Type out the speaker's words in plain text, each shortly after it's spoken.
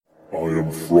I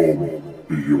am from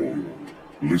beyond.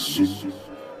 Listen,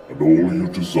 and all you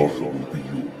desire will be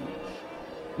yours.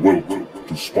 Welcome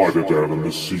to Spider-Dan and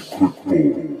the Secret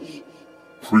Balls.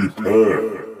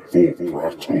 Prepare for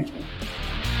battle.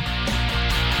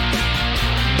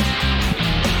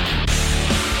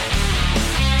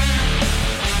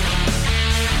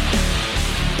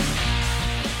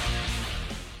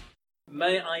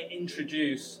 May I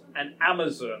introduce an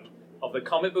Amazon of the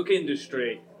comic book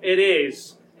industry? It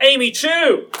is Amy Chu!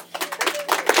 I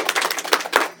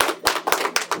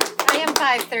am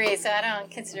 5'3", so I don't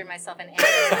consider myself an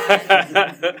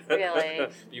Amazon, really.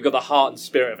 You've got the heart and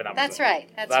spirit of an Amazon. That's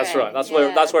right. That's right.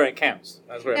 That's where it counts.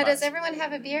 That's where it Now, matters. does everyone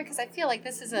have a beer? Because I feel like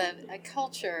this is a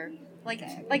culture.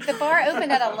 Like the bar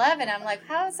opened at 11. I'm like,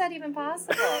 how is that even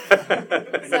possible?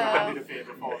 So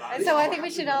I think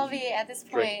we should all be at this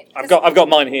point. I've got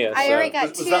mine here. I already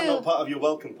got two. Was that not part of your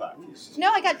welcome pack? No,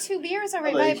 I got 2 beers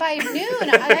already by noon.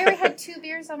 I already had 2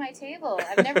 beers on my table.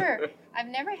 I've never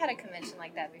had a convention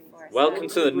like that before. So. Welcome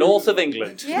to the north of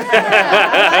England. Yeah,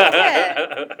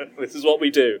 I like it. This is what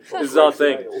we do. This is our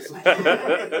thing.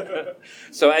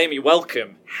 So, Amy,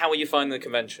 welcome. How are you finding the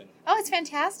convention? Oh, it's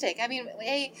fantastic. I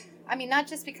mean, not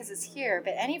just because it's here,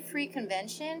 but any free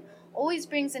convention always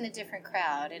brings in a different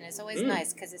crowd, and it's always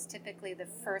nice because it's typically the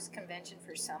first convention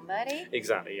for somebody.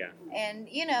 Exactly, yeah. And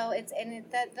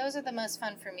those are the most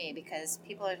fun for me because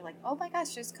people are like, "Oh my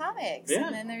gosh, there's comics," yeah.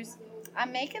 And then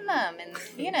I'm making them, and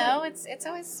it's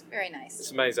always very nice.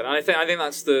 It's amazing. And I think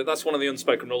that's one of the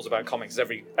unspoken rules about comics.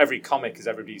 Every comic is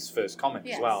everybody's first comic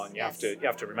as well, and you have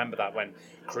to remember that when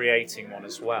creating one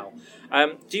as well.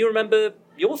 Do you remember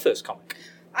your first comic?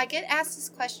 I get asked this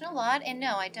question a lot, and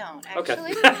no, I don't,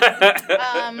 actually.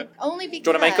 Okay. Only because...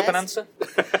 Do you want to make up an answer?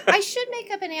 I should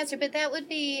make up an answer, but that would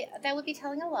be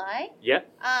telling a lie. Yeah.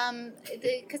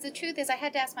 Because the truth is, I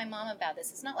had to ask my mom about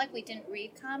this. It's not like we didn't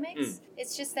read comics.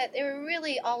 It's just that they were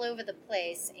really all over the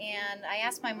place, and I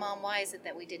asked my mom, why is it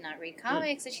that we did not read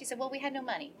comics? And she said, well, we had no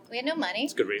money. We had no money.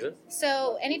 That's a good reason.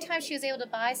 So anytime she was able to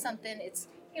buy something, it's,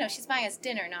 she's buying us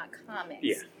dinner, not comics.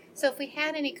 Yeah. So if we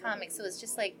had any comics, it was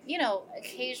just like,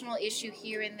 occasional issue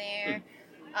here and there.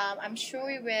 I'm sure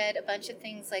we read a bunch of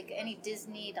things like any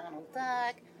Disney, Donald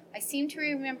Duck. I seem to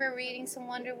remember reading some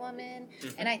Wonder Woman.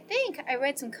 And I think I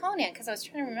read some Conan because I was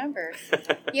trying to remember,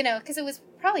 because it was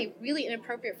probably really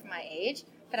inappropriate for my age.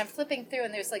 But I'm flipping through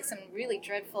and there's like some really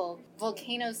dreadful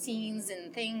volcano scenes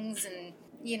and things and,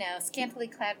 scantily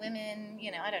clad women,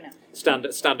 I don't know.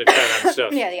 Standard Conan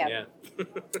stuff. Yeah.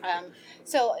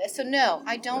 So no,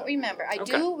 I don't remember. I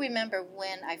do remember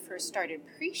when I first started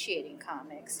appreciating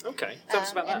comics. Okay, tell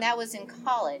us about that. And that was in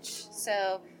college.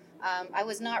 So I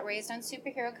was not raised on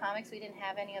superhero comics. We didn't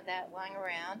have any of that lying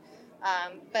around.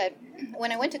 But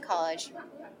when I went to college,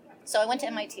 so I went to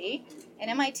MIT. And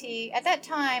MIT, at that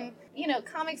time,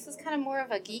 comics was kind of more of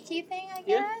a geeky thing, I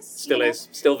guess. Still is.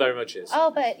 Still very much is.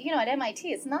 Oh, but, at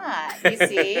MIT, it's not, you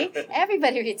see.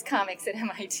 Everybody reads comics at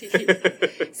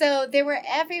MIT. So they were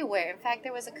everywhere. In fact,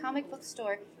 there was a comic book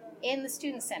store in the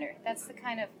student center. That's the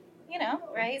kind of,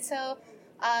 right? So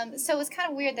it was kind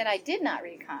of weird that I did not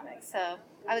read comics. So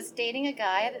I was dating a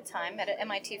guy at the time at an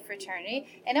MIT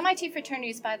fraternity. And MIT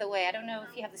fraternities, by the way, I don't know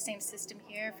if you have the same system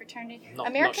here, fraternity.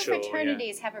 American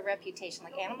fraternities have a reputation,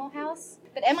 like Animal House.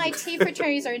 But MIT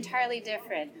fraternities are entirely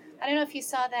different. I don't know if you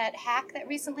saw that hack that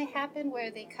recently happened where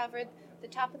they covered the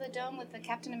top of the dome with the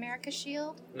Captain America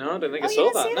shield. No, I don't think I saw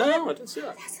that. No, I didn't see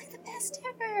that. That's like the best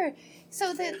ever.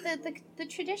 So the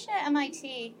tradition at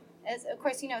MIT, as of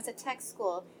course, it's a tech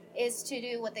school, is to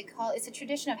do what they call, it's a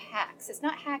tradition of hacks. It's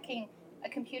not hacking a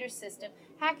computer system.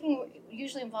 Hacking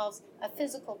usually involves a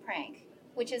physical prank,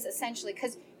 which is essentially,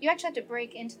 because you actually have to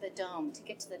break into the dome to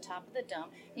get to the top of the dome.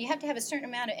 And you have to have a certain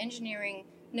amount of engineering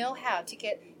know-how to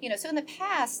get, so in the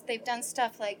past, they've done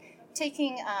stuff like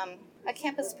taking a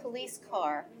campus police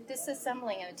car,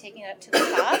 disassembling it and taking it up to the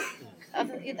top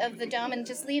of the dome and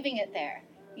just leaving it there.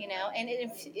 And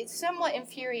it somewhat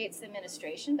infuriates the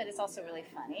administration, but it's also really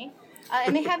funny.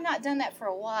 And they have not done that for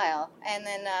a while. And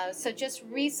then, so just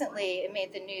recently it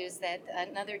made the news that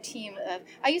another team of,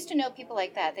 I used to know people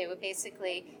like that. They would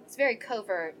basically, it's very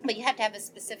covert, but you have to have a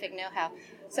specific know-how.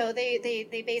 So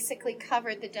they basically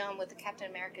covered the dome with the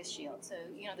Captain America shield. So,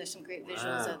 there's some great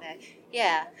visuals of that.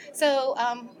 Yeah. So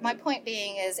my point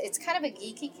being is it's kind of a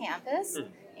geeky campus.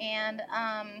 And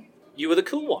you were the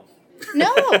cool one.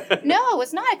 No, it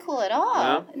was not cool at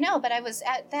all. No, but I was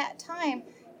at that time,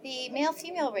 the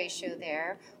male-female ratio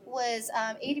there was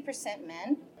 80%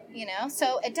 men,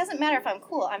 so it doesn't matter if I'm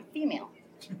cool, I'm female.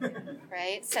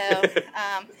 right? So,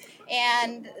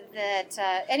 and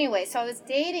that, anyway, so I was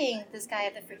dating this guy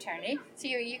at the fraternity. So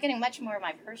you're getting much more of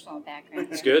my personal background.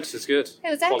 It's good. It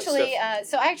was actually,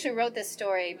 so I actually wrote this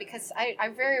story because I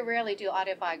very rarely do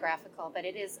autobiographical, but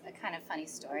it is a kind of funny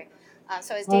story.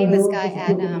 So I was dating this guy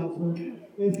at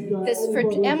this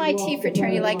MIT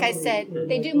fraternity. Like I said,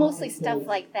 they do mostly stuff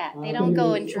like that. They don't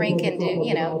go and drink and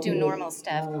do normal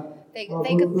stuff. They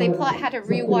plot how to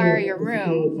rewire your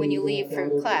room when you leave for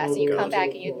class, and you come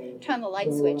back and you turn the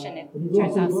light switch, and it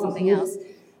turns out something else.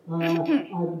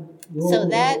 So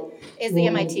that is the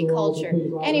MIT culture.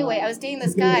 Anyway, I was dating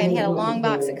this guy, and he had a long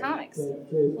box of comics.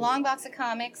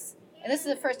 And this is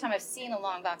the first time I've seen a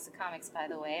long box of comics, by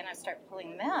the way, and I start pulling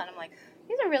them out, and I'm like,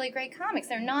 these are really great comics.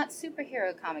 They're not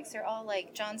superhero comics. They're all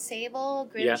like John Sable,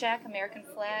 Grimjack, American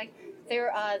Flag.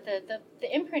 They're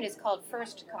the imprint is called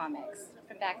First Comics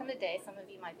from back in the day. Some of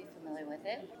you might be familiar with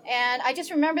it. And I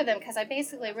just remember them because I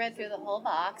basically read through the whole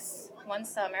box one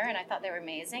summer, and I thought they were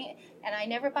amazing. And I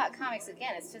never bought comics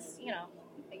again. It's just,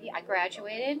 I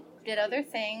graduated, did other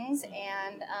things,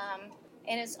 and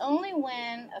it's only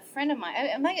when a friend of mine...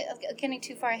 Am I getting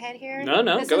too far ahead here? No,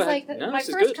 go ahead. My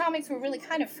first comics were really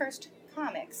kind of first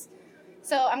comics.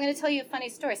 So I'm going to tell you a funny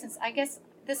story, since I guess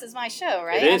this is my show,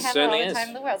 right? It is, I have certainly all the time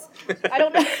in the world. I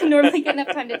don't normally get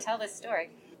enough time to tell this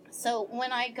story. So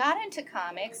when I got into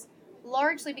comics,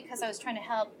 largely because I was trying to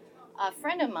help a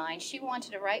friend of mine, she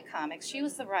wanted to write comics. She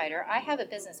was the writer. I have a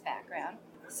business background.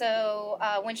 So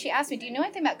when she asked me, do you know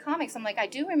anything about comics? I'm like, I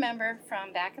do remember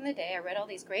from back in the day, I read all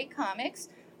these great comics,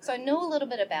 so I know a little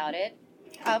bit about it,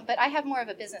 but I have more of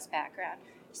a business background.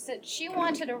 So she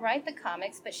wanted to write the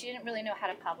comics, but she didn't really know how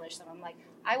to publish them. I'm like,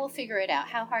 I will figure it out.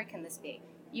 How hard can this be?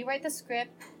 You write the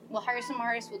script, we'll hire some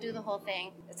artists, we'll do the whole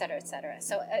thing, et cetera, et cetera.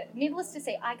 So needless to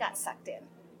say, I got sucked in.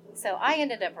 So I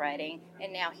ended up writing,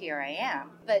 and now here I am.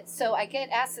 But so I get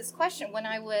asked this question when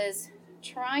I was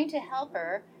trying to help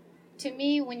her. To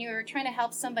me, when you're trying to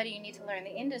help somebody, you need to learn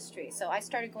the industry. So I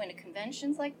started going to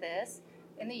conventions like this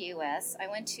in the U.S. I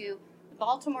went to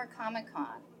Baltimore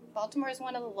Comic-Con. Baltimore is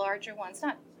one of the larger ones,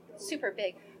 not super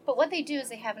big, but what they do is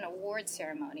they have an award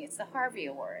ceremony. It's the Harvey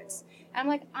Awards. And I'm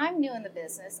like, I'm new in the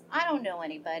business. I don't know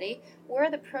anybody. Where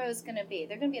are the pros going to be?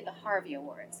 They're going to be at the Harvey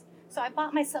Awards. So I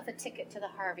bought myself a ticket to the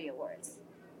Harvey Awards,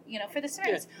 for the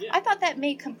service. Yeah. I thought that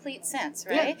made complete sense,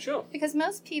 right? Yeah, sure. Because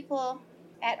most people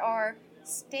at our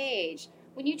stage,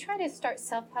 when you try to start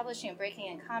self-publishing and breaking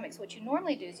in comics, what you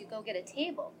normally do is you go get a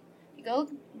table. You go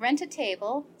rent a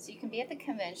table so you can be at the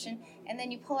convention, and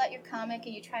then you pull out your comic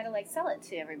and you try to sell it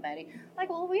to everybody. Like,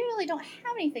 well, we really don't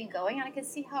have anything going, and I can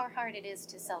see how hard it is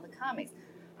to sell the comics.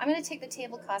 I'm going to take the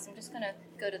table cost. I'm just going to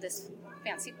go to this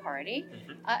fancy party.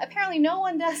 Apparently no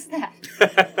one does that.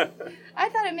 I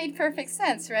thought it made perfect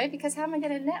sense, right? Because how am I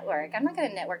going to network? I'm not going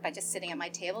to network by just sitting at my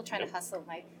table trying to hustle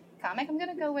my comic. I'm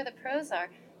going to go where the pros are.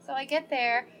 So I get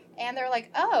there, and they're like,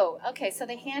 oh, okay, so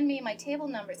they hand me my table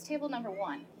number. It's table number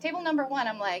 1. Table number 1,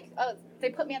 I'm like, oh,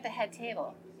 they put me at the head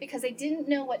table because they didn't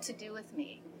know what to do with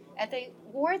me. At the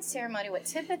award ceremony, what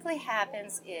typically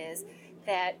happens is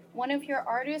that one of your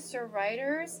artists or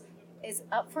writers is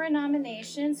up for a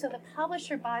nomination, so the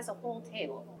publisher buys a whole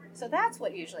table. So that's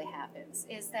what usually happens,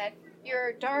 is that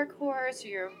your Dark Horse or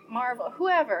your Marvel,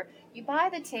 whoever, you buy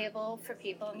the table for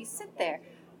people and you sit there.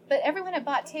 But everyone had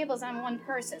bought tables on one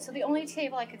person, so the only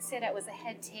table I could sit at was the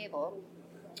head table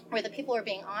where the people were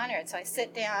being honored. So I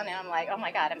sit down and I'm like, oh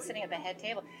my God, I'm sitting at the head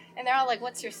table. And they're all like,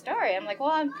 what's your story? I'm like,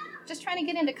 well, I'm just trying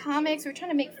to get into comics. We're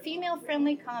trying to make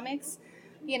female-friendly comics,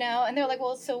 and they're like,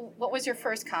 well, so what was your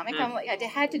first comic? I'm like, I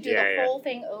had to do the whole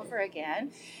thing over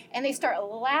again. And they start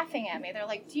laughing at me. They're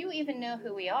like, do you even know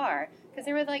who we are? Because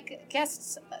they were like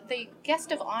guests, the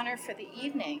guest of honor for the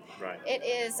evening. Right. It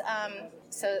is,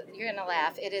 so you're going to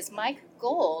laugh, it is Mike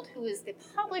Gold, who is the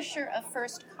publisher of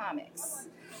First Comics.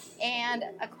 And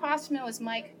across from him was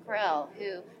Mike Grell,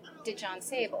 who did John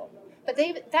Sable. But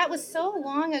that was so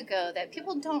long ago that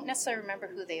people don't necessarily remember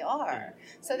who they are.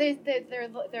 So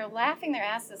they're laughing their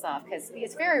asses off because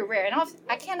it's very rare. And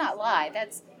I cannot lie.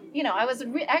 That's I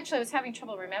was having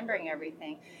trouble remembering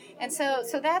everything, and so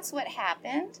that's what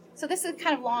happened. So this is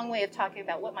kind of a long way of talking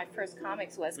about what my first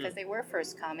comics was because they were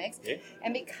first comics,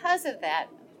 and because of that,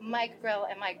 Mike Grell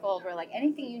and Mike Gold were like,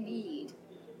 anything you need,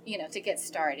 to get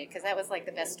started, because that was like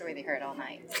the best story they heard all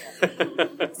night.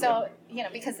 So,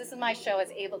 because this is my show, I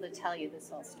was able to tell you this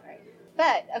whole story.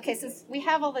 But, okay, since we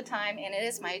have all the time, and it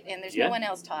is and there's no one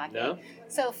else talking. No.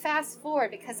 So fast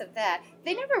forward, because of that,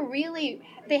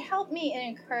 they helped me in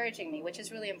encouraging me, which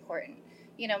is really important.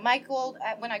 Mike Gold,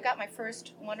 when I got my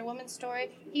first Wonder Woman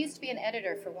story, he used to be an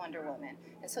editor for Wonder Woman.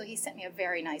 And so he sent me a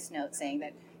very nice note saying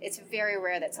that it's very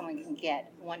rare that someone can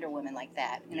get Wonder Woman like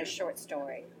that in a short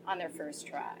story on their first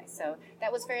try. So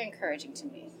that was very encouraging to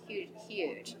me.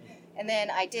 Huge. And then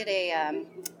I did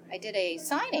a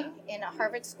signing in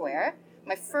Harvard Square,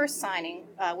 my first signing,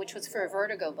 which was for a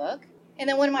Vertigo book. And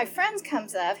then one of my friends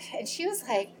comes up, and she was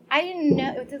like, I didn't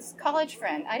know, this college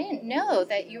friend, I didn't know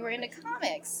that you were into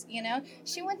comics,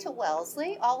 She went to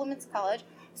Wellesley, all-women's college.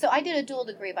 So I did a dual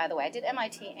degree, by the way. I did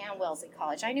MIT and Wellesley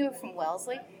College. I knew her from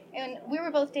Wellesley, and we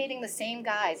were both dating the same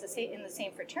guys in the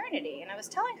same fraternity. And I was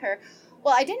telling her,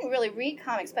 well, I didn't really read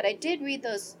comics, but I did read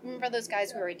remember those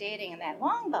guys we were dating in that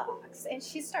long box? And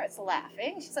she starts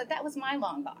laughing. She said, that was my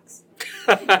long box.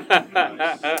 So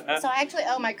I actually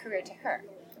owe my career to her.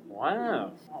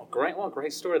 Wow. Oh, great. What a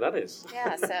great story that is.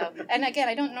 Yeah, so, and again,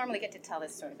 I don't normally get to tell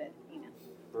this story, but,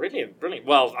 Brilliant.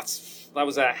 Well, that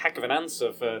was a heck of an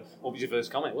answer for what was your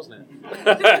first comic, wasn't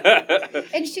it?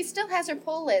 And she still has her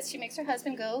pull list. She makes her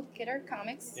husband go get her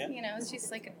comics. Yeah. She's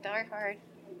like a diehard.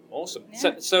 Awesome.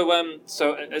 Yeah. So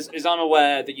as I'm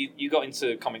aware that you got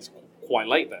into comics quite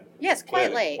late then. Yes,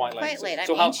 quite Clearly, late. Quite late.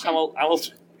 So how old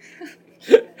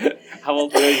how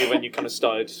old were you when you kind of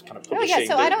started kind of publishing,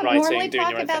 so I don't writing, normally doing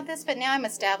talk your own about thing? this, but now I'm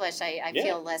established. I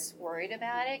feel less worried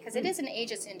about it because it is an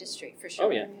ageist industry for sure.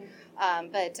 Oh yeah.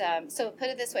 So put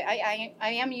it this way, I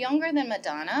am younger than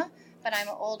Madonna, but I'm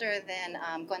older than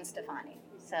Gwen Stefani.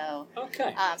 So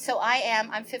okay. So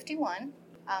I'm 51.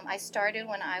 I started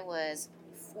when I was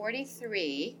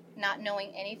 43, not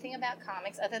knowing anything about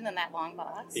comics other than that long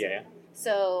box. Yeah.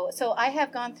 So I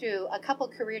have gone through a couple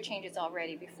career changes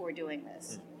already before doing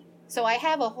this. So I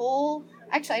have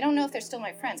actually, I don't know if they're still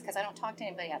my friends because I don't talk to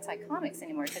anybody outside comics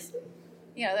anymore because,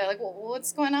 they're like, well,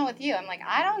 what's going on with you? I'm like,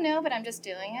 I don't know, but I'm just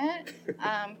doing it.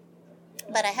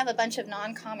 But I have a bunch of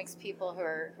non-comics people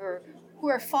who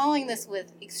are following this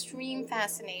with extreme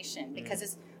fascination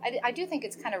because I do think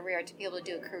it's kind of rare to be able to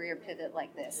do a career pivot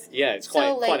like this. Yeah, it's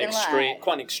quite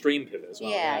an extreme pivot as well.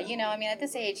 Yeah, at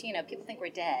this age, people think we're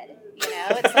dead.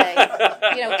 It's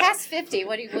like, past 50,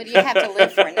 what do you have to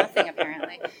live for? Nothing,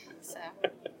 apparently. So.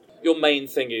 Your main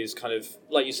thing is kind of,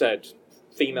 like you said,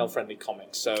 female-friendly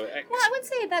comics. So well, I would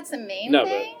say that's the main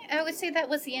thing. I would say that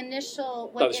was the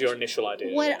initial. That was your initial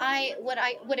idea.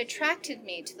 What attracted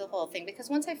me to the whole thing, because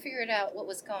once I figured out what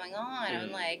was going on,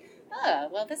 I'm like, oh,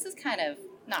 well, this is kind of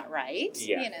not right,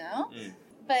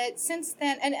 But since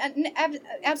then, and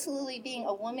absolutely being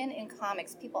a woman in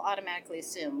comics, people automatically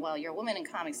assume, well, you're a woman in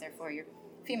comics, therefore you're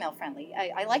female-friendly.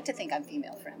 I like to think I'm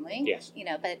female-friendly. Yes.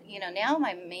 But, now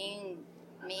my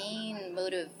main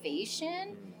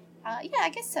motivation, I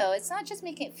guess so. It's not just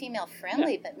making it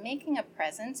female-friendly, but making a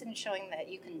presence and showing that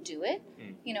you can do it.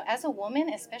 As a woman,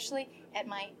 especially in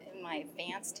my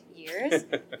advanced years,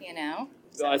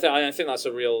 I think that's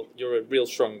you're a real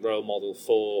strong role model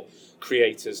for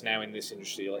creators now in this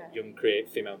industry, like young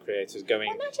female creators going.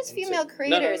 Well, not just female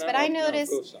creators, but I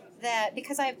noticed that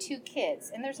because I have 2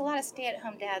 kids, and there's a lot of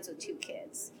stay-at-home dads with 2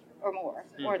 kids. Or more,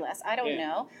 or less. I don't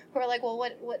know. Who are like, well,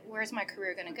 where's my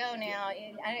career going to go now?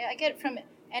 And I get it from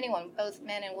anyone, both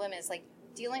men and women. It's like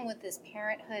dealing with this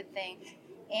parenthood thing,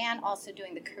 and also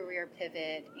doing the career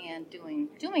pivot and doing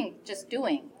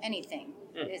anything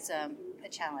is a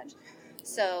challenge.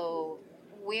 So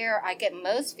where I get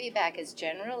most feedback is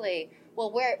generally,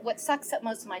 what sucks up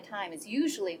most of my time is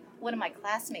usually one of my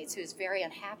classmates who's very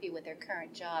unhappy with their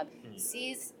current job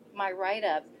sees my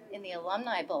write-up in the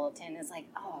alumni bulletin is like,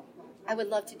 oh, I would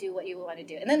love to do what you want to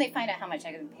do. And then they find out how much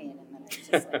I can pay them. And it's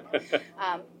just like,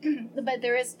 but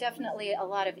there is definitely a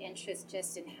lot of interest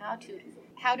just in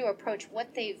how to approach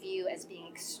what they view as being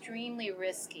extremely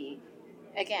risky,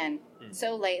 again,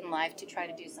 so late in life to try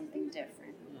to do something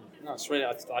different. That's really,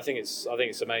 I think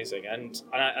it's amazing. And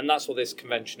that's what this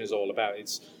convention is all about.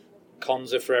 It's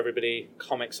cons are for everybody,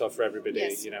 comics are for everybody,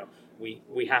 Yes.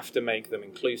 We have to make them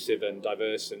inclusive and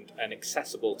diverse and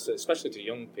accessible to, especially to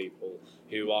young people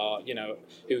who are,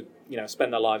 who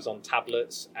spend their lives on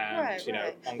tablets and, Right.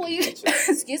 on Well, computers.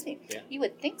 excuse me. Yeah. You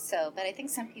would think so, but I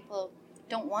think some people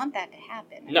don't want that to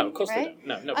happen. No, of course right? they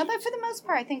don't. No. But for the most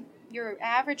part, I think your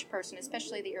average person,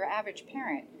 especially your average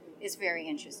parent, is very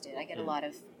interested. I get a lot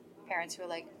of parents who are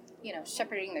like,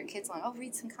 shepherding their kids along. Oh,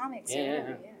 read some comics.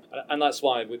 Yeah. And that's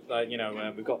why we've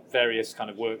got various kind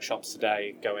of workshops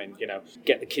today going,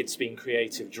 get the kids being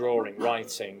creative, drawing,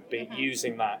 writing,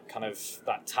 using that kind of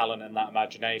that talent and that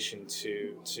imagination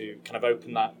to kind of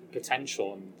open that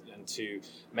potential and to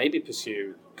maybe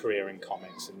pursue career in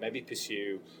comics and maybe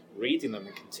pursue reading them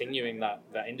and continuing that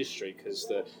industry, because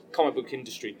the comic book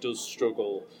industry does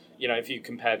struggle, if you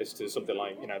compare this to something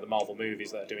like, the Marvel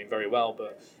movies that are doing very well,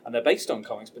 and they're based on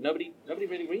comics, but nobody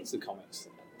really reads the comics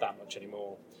that much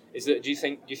anymore. Do you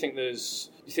think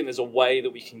there's a way that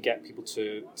we can get people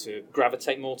to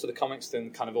gravitate more to the comics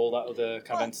than kind of all that other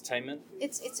kind of entertainment?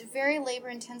 It's very labor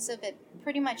intensive, but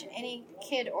pretty much any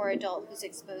kid or adult who's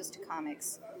exposed to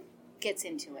comics gets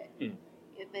into it.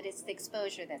 But it's the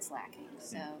exposure that's lacking.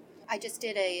 So I just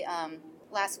did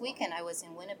last weekend I was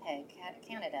in Winnipeg,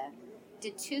 Canada,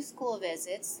 did 2 school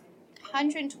visits,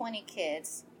 120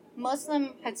 kids. Most of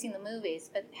them had seen the movies,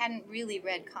 but hadn't really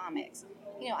read comics.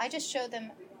 I just showed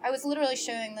them. I was literally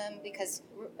showing them because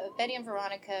Betty and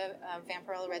Veronica,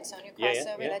 Vampirella Red Sonja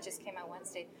crossover, that just came out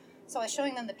Wednesday. So I was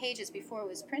showing them the pages before it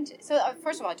was printed. So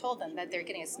first of all, I told them that they're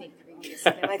getting a sneak preview.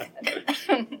 So they liked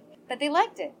it. But they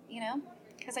liked it,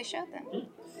 because I showed them.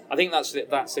 I think that's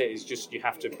it. Is just you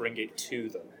have to bring it to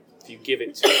them. If you give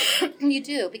it to them. You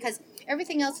do, because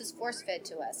everything else is force-fed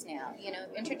to us now.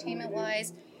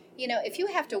 Entertainment-wise, if you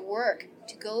have to work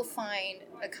to go find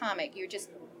a comic,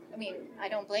 I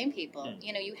don't blame people.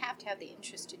 You have to have the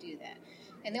interest to do that.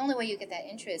 And the only way you get that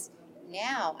interest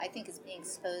now, I think, is being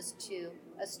exposed to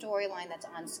a storyline that's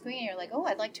on screen. You're like, oh,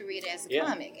 I'd like to read it as a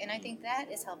comic. And I think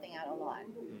that is helping out a lot.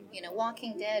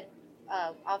 Walking Dead,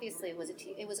 obviously,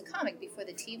 it was a comic before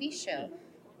the TV show.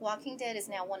 Walking Dead is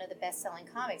now one of the best-selling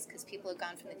comics because people have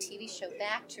gone from the TV show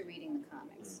back to reading the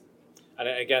comics. And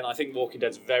again, I think Walking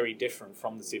Dead's very different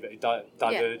from the TV. It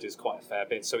diverges quite a fair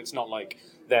bit, so it's not like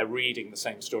they're reading the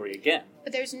same story again.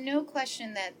 But there's no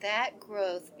question that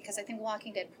growth, because I think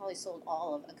Walking Dead probably sold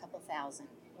all of a couple thousand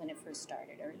when it first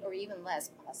started, or even less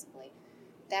possibly.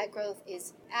 That growth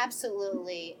is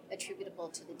absolutely attributable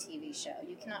to the TV show.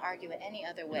 You cannot argue it any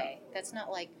other way. No. That's not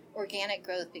like organic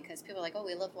growth because people are like, oh,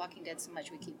 we love Walking Dead so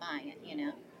much we keep buying it,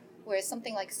 Whereas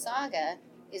something like Saga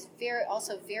is very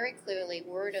clearly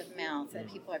word of mouth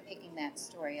that people are picking that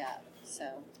story up.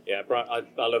 So I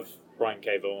love Brian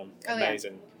K. Vaughan.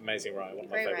 Amazing writer. One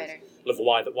of my favorites. Love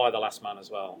Why the Last Man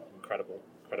as well. Incredible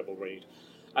read.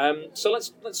 So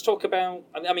let's talk about.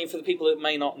 I mean, for the people that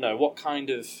may not know, what are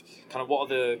the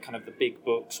big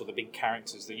books or the big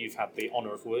characters that you've had the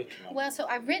honor of working on? Well, so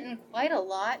I've written quite a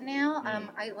lot now.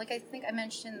 I think I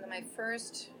mentioned my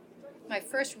first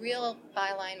real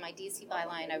byline, my DC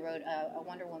byline. I wrote a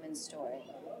Wonder Woman story,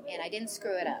 and I didn't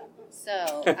screw it up.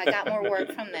 So I got more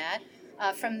work from that.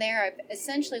 From there, I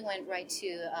essentially went right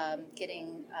to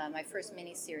getting my first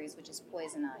miniseries, which is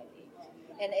Poison Ivy.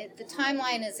 And the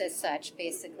timeline is as such,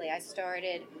 basically. I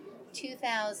started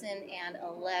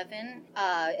 2011,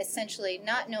 essentially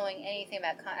not knowing anything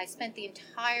about I spent the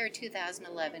entire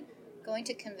 2011 going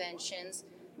to conventions,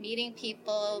 meeting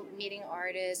people, meeting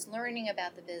artists, learning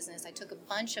about the business. I took a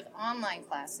bunch of online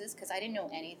classes because I didn't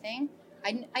know anything.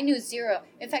 I knew zero.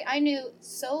 In fact, I knew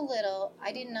so little,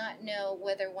 I did not know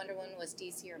whether Wonder Woman was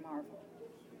DC or Marvel.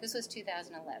 This was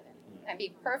 2011. I'd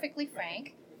be perfectly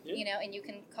frank. And you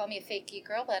can call me a fake geek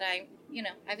girl, but I've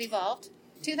evolved.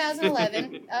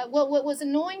 2011, what was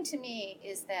annoying to me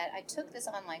is that I took this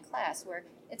online class where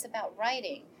it's about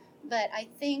writing, but I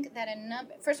think that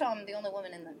first of all, I'm the only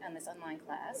woman in this online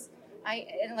class.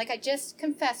 And like I just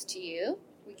confessed to you,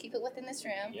 we keep it within this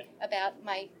room, about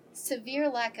my severe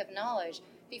lack of knowledge.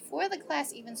 Before the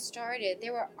class even started,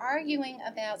 they were arguing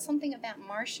about something about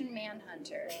Martian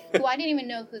Manhunter, who I didn't even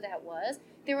know who that was.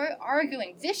 They were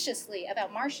arguing viciously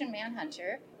about Martian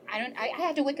Manhunter. I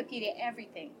had to Wikipedia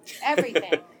everything,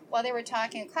 while they were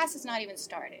talking. The class has not even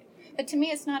started. But to me,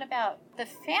 it's not about the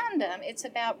fandom. It's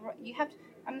about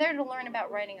I'm there to learn about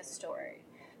writing a story.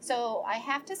 So I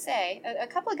have to say, a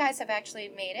couple of guys have actually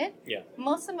made it. Yeah.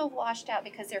 Most of them have washed out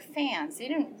because they're fans. They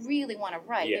didn't really want to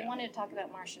write. Yeah. They wanted to talk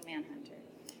about Martian Manhunter.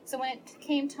 So when it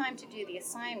came time to do the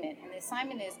assignment, and the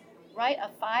assignment is write a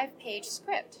 5-page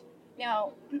script.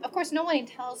 Now, of course, no one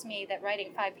tells me that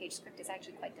writing a 5-page script is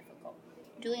actually quite difficult.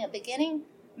 Doing a beginning,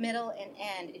 middle, and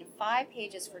end in 5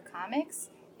 pages for comics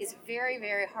is very,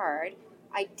 very hard.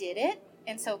 I did it,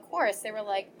 and so of course they were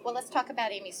like, well, let's talk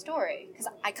about Amy's story, because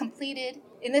I completed,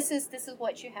 and this is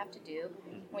what you have to do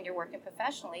when you're working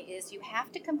professionally, is you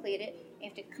have to complete it, you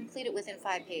have to complete it within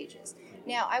 5 pages.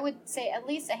 Now, I would say at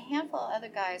least a handful of other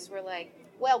guys were like,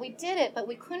 well, we did it, but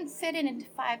we couldn't fit it into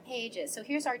 5 pages. So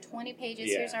here's our 20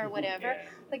 pages, here's our whatever. Yeah.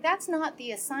 Like, that's not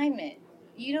the assignment.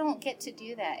 You don't get to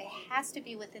do that. It has to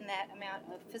be within that amount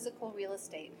of physical real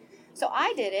estate. So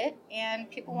I did it, and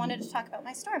people wanted to talk about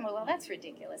my story. I'm like, well, that's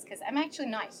ridiculous, because I'm actually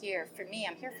not here for me.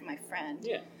 I'm here for my friend.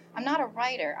 Yeah. I'm not a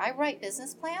writer. I write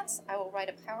business plans. I will write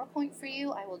a PowerPoint for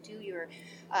you. I will do your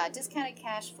discounted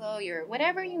cash flow, your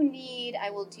whatever you need.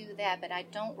 I will do that, but I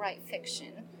don't write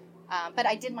fiction. But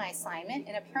I did my assignment,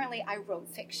 and apparently I wrote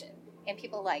fiction. and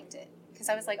people liked it. Because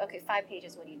I was like, okay, 5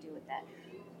 pages, what do you do with that?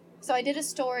 So I did a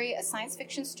story, a science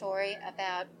fiction story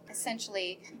about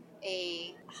essentially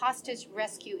a hostage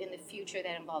rescue in the future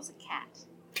that involves a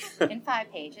cat in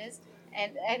 5 pages.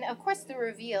 And of course the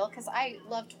reveal, because I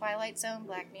love Twilight Zone,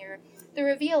 Black Mirror, the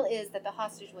reveal is that the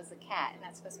hostage was a cat, and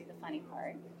that's supposed to be the funny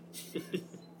part.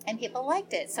 And people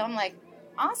liked it. So I'm like,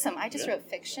 awesome, I just wrote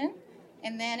fiction.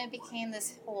 And then it became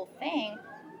this whole thing.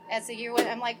 As the year went,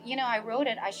 I'm like, I wrote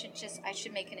it, I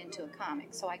should make it into a comic.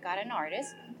 So I got an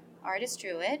artist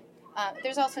drew it.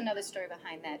 There's also another story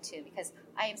behind that too, because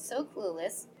I am so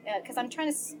clueless. Because I'm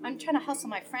trying to hustle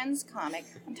my friend's comic.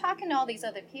 I'm talking to all these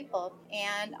other people,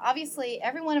 and obviously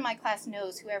everyone in my class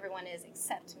knows who everyone is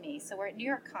except me. So we're at New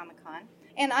York Comic Con,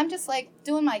 and I'm just like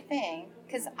doing my thing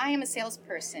because I am a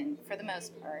salesperson for the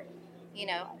most part.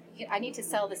 I need to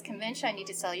sell this convention. I need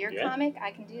to sell your comic.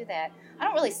 I can do that. I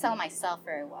don't really sell myself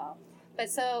very well. But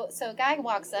so a guy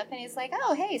walks up and he's like,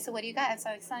 oh, hey, so what do you got? So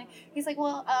excited. He's like,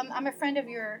 well, I'm a friend of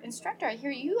your instructor. I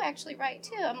hear you actually write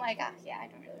too. I'm like, yeah, I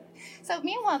don't really. So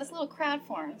meanwhile, this little crowd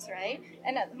forms, right?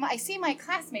 And I see my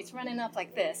classmates running up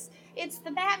like this. It's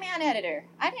the Batman editor.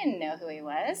 I didn't know who he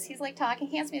was. He's like talking,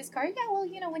 hands me his card. Yeah, well,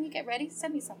 when you get ready,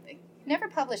 send me something. Never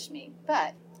published me,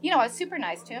 but I was super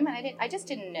nice to him, and I just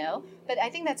didn't know. But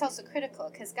I think that's also critical,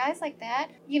 because guys like that,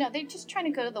 they're just trying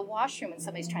to go to the washroom and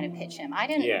somebody's trying to pitch him. I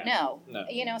didn't know. No.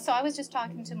 So I was just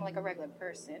talking to him like a regular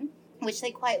person, which they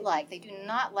quite like. They do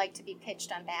not like to be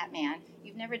pitched on Batman.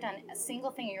 You've never done a single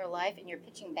thing in your life, and you're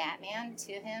pitching Batman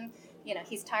to him.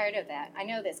 He's tired of that. I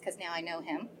know this because now I know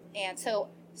him. And so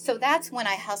that's when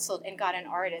I hustled and got an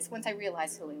artist, once I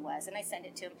realized who he was, and I sent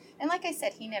it to him. And like I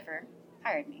said, he never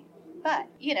hired me. But,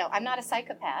 I'm not a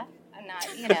psychopath. I'm not,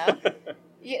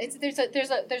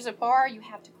 there's a bar you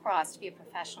have to cross to be a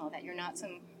professional, that you're not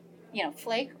some,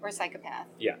 flake or psychopath.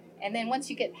 Yeah. And then once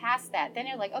you get past that, then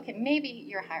you're like, okay, maybe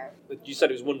you're hired. You said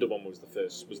it was Wonder Woman was the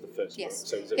first Yes.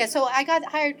 Book. So I got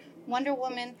hired Wonder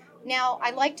Woman. Now,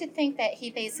 I like to think that he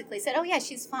basically said, oh, yeah,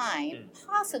 she's fine.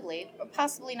 Possibly, or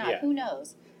possibly not. Who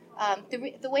knows?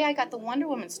 The way I got the Wonder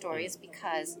Woman story is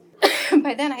because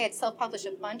by then I had self-published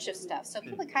a bunch of stuff. So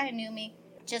people kind of knew me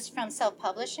just from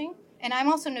self-publishing. And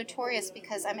I'm also notorious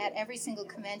because I'm at every single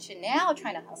convention now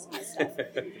trying to hustle my stuff,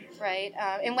 right?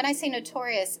 And when I say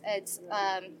notorious, it's,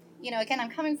 again, I'm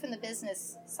coming from the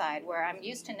business side where I'm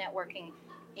used to networking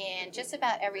in just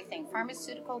about everything.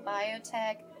 Pharmaceutical,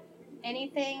 biotech,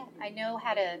 anything. I know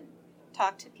how to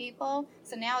talk to people.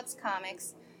 So now it's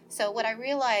comics. So what I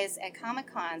realize at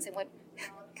Comic-Cons, and what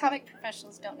comic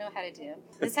professionals don't know how to do,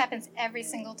 this happens every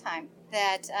single time,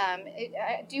 that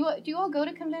do you all go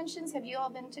to conventions? Have you all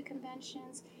been to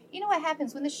conventions? You know what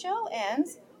happens when the show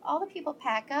ends? All the people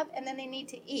pack up and then they need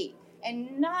to eat,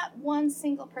 and not one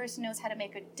single person knows how to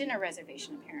make a dinner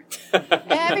reservation, apparently.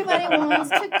 Everybody wants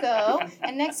to go,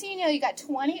 and next thing you know, you got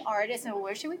 20 artists, and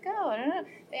where should we go? I don't know.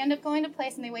 They end up going to a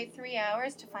place and they wait 3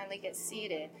 hours to finally get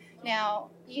seated. Now,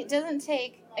 it doesn't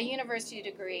take a university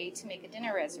degree to make a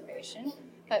dinner reservation,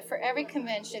 but for every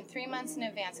convention, 3 months in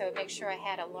advance, I would make sure I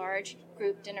had a large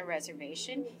group dinner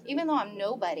reservation. Even though I'm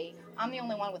nobody, I'm the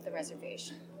only one with the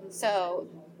reservation. So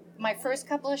my first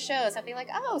couple of shows, I'd be like,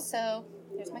 oh, so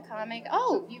there's my comic.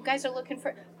 Oh, you guys are looking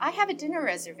for... I have a dinner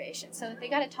reservation, so they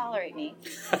got to tolerate me.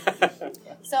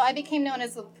 So I became known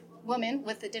as the woman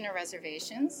with the dinner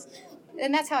reservations,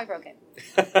 and that's how I broke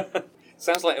it.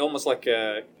 Sounds like almost like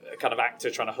a kind of actor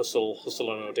trying to hustle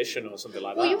an audition or something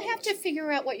like that. Well, you have to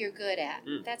figure out what you're good at.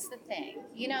 That's the thing.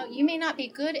 You may not be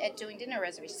good at doing dinner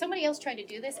reservations. Somebody else tried to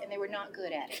do this, and they were not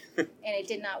good at it, and it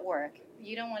did not work.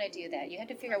 You don't want to do that. You have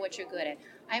to figure out what you're good at.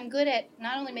 I'm good at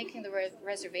not only making the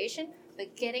reservation,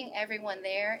 but getting everyone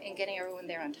there and getting everyone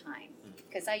there on time.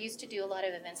 Because I used to do a lot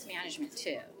of events management,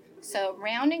 too. So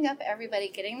rounding up everybody,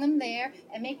 getting them there,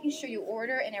 and making sure you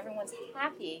order and everyone's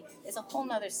happy is a whole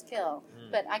nother skill.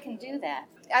 But I can do that.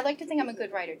 I like to think I'm a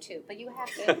good writer, too. But you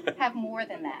have to have more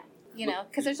than that.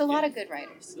 Because there's a lot of good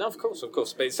writers. No, of course.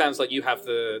 But it sounds like you have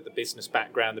the business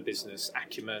background, the business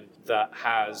acumen that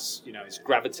has, it's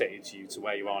gravitated to you to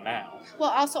where you are now. Well,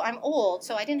 also, I'm old,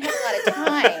 so I didn't have a lot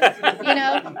of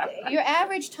time. Your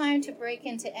average time to break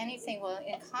into anything, well,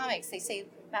 in comics, they say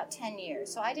about 10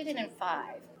 years. So I did it in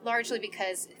 5, largely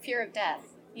because fear of death.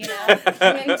 I'm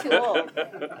getting too old.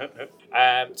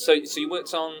 So you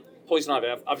worked on Poison Ivy.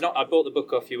 I bought the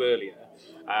book off you earlier.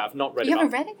 I've not read it. You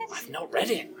haven't read it yet? I've not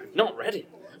read it.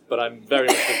 But I'm very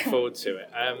much looking forward to it.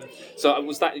 So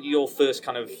was that your first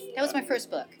kind of... That was my first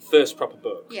book. First proper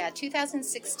book? Yeah,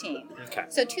 2016. Okay.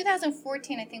 So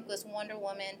 2014, I think, was Wonder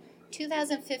Woman.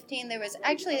 2015, there was...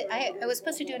 Actually, I was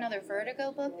supposed to do another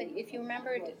Vertigo book, but if you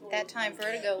remember that time,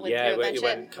 Vertigo went through a bunch it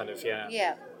went kind of,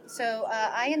 Yeah. So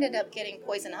I ended up getting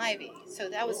Poison Ivy. So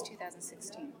that was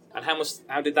 2016. And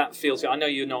how did that feel to you? I know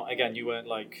you weren't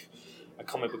like a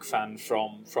comic book fan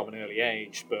from an early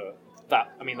age, but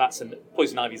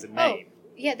Poison Ivy's a name. Oh,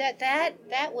 yeah,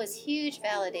 that was huge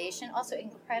validation. Also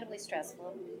incredibly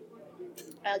stressful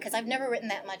because I've never written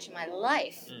that much in my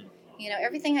life.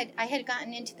 Everything I had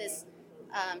gotten into this.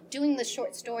 Doing the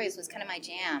short stories was kind of my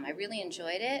jam. I really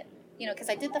enjoyed it. Because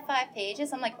I did the 5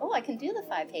 pages. I'm like, oh, I can do the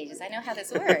 5 pages. I know how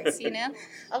this works,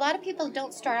 A lot of people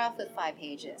don't start off with 5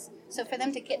 pages. So for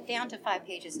them to get down to 5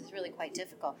 pages is really quite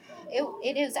difficult.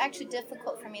 It is actually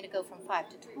difficult for me to go from 5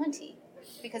 to 20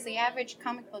 because the average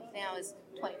comic book now is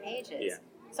 20 pages. Yeah.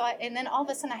 So and then all of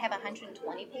a sudden I have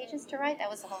 120 pages to write. That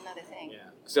was a whole other thing.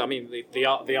 Yeah. So I mean, the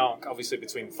arc obviously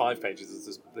between 5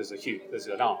 pages there's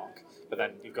an arc, but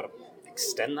then you've got to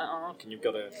extend that arc, and you've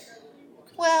got to.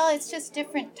 Well, it's just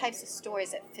different types of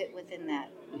stories that fit within that.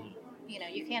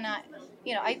 You cannot.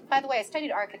 By the way, I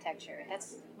studied architecture.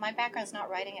 My background's not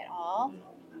writing at all.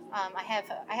 I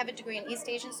have a degree in East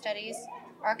Asian Studies,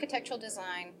 architectural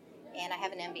design, and I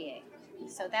have an MBA.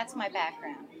 So that's my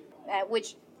background.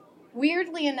 Which,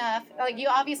 weirdly enough, you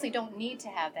obviously don't need to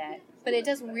have that, but it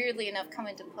does weirdly enough come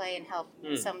into play and help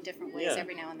in some different ways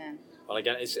every now and then. Well,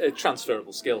 again, it's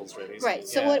transferable skills, really. Isn't right. It?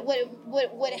 So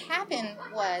what happened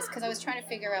was, because I was trying to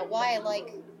figure out why I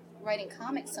like writing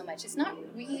comics so much. It's not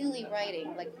really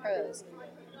writing like prose.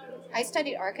 I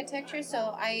studied architecture,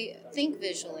 so I think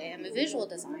visually. I'm a visual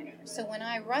designer. So when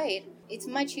I write, it's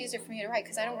much easier for me to write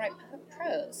because I don't write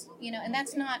prose. And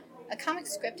that's not a comic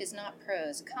script is not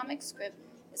prose. A comic script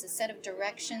is a set of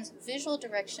directions, visual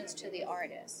directions to the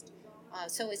artist.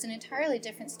 So it's an entirely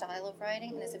different style of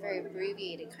writing, and it's a very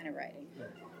abbreviated kind of writing.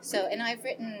 So, and I've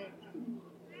written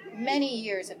many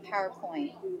years of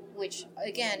PowerPoint, which,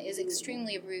 again, is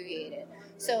extremely abbreviated.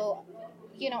 So,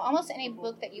 almost any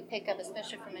book that you pick up,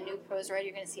 especially from a new prose writer,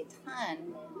 you're going to see a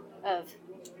ton of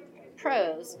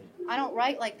prose. I don't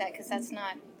write like that because that's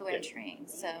not the way I'm trained.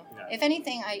 So, if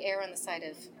anything, I err on the side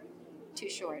of too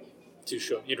short. Too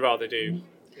short. You'd rather do...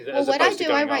 Well, what I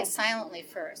do, I write silently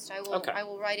first. I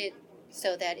will write it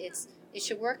so that it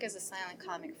should work as a silent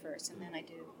comic first, and then I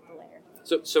do the layer.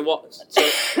 So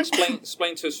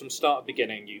explain to us from start to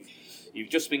beginning. You've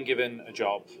just been given a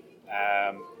job,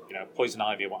 Poison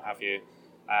Ivy or what have you.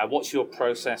 What's your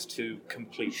process to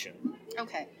completion?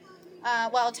 Okay.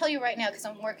 Well, I'll tell you right now because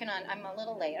I'm a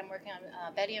little late. I'm working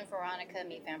on Betty and Veronica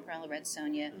Meet Vampirella Red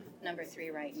Sonja, number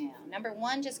 3 right now. Number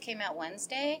 1 just came out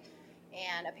Wednesday.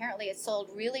 And apparently it sold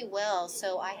really well,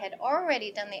 so I had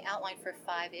already done the outline for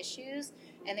 5 issues,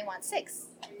 and they want 6.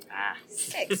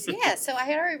 6, yeah. So I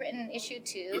had already written issue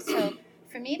 2. So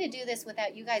for me to do this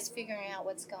without you guys figuring out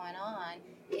what's going on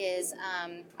is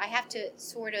I have to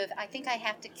I think I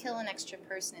have to kill an extra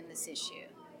person in this issue.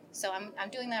 So I'm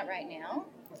doing that right now.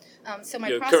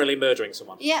 You're currently murdering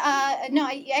someone. Yeah, no,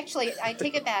 I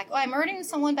take it back. I'm murdering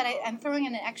someone, but I'm throwing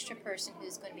in an extra person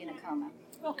who's going to be in a coma.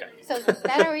 Okay. So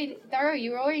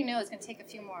you already know it's going to take a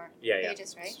few more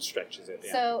pages, right? Stretches it.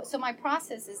 Yeah. So my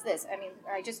process is this. I mean,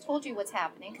 I just told you what's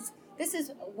happening because this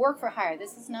is work for hire.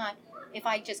 This is not if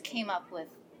I just came up with,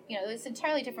 it's an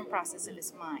entirely different process if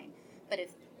it's mine. But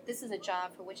if this is a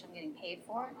job for which I'm getting paid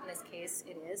for, in this case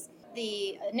it is.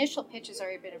 The initial pitch has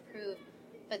already been approved,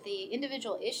 but the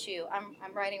individual issue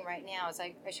I'm writing right now is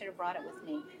I should have brought it with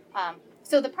me.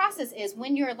 So the process is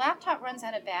when your laptop runs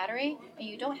out of battery and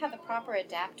you don't have the proper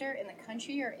adapter in the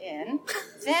country you're in,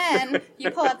 then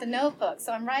you pull out the notebook.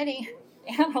 So I'm writing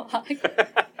analog.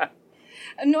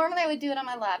 Normally I would do it on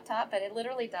my laptop, but it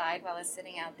literally died while I was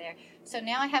sitting out there. So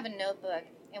now I have a notebook,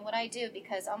 and what I do,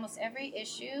 because almost every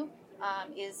issue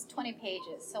is 20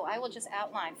 pages, so I will just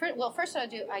outline. First what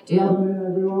I do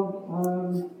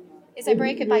is I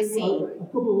break it by scene.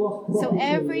 So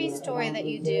every story that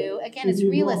you do, again, it's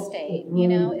real estate.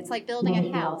 It's like building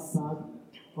a house.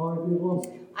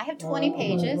 I have 20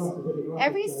 pages.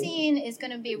 Every scene is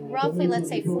going to be roughly, let's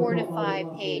say, 4 to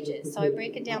 5 pages. So I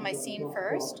break it down by scene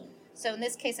first. So in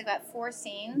this case, I got 4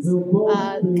 scenes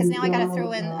because now I got to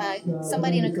throw in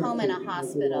somebody in a coma in a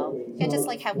hospital. You can't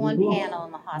just have one panel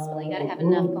in the hospital. You got to have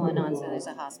enough going on so there's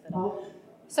a hospital.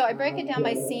 So I break it down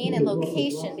by scene and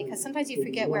location because sometimes you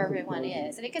forget where everyone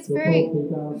is. And it gets very,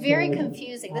 very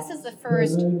confusing. This is the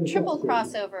first triple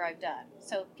crossover I've done.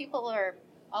 So people are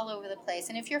all over the place.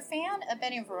 And if you're a fan of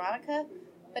Betty and Veronica,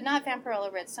 but not Vampirella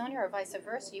Red Sonja or vice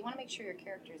versa, you want to make sure your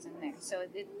character's in there. So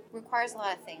it requires a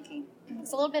lot of thinking.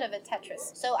 It's a little bit of a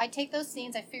Tetris. So I take those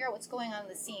scenes, I figure out what's going on in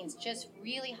the scenes, just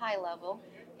really high level,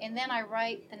 and then I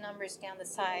write the numbers down the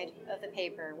side of the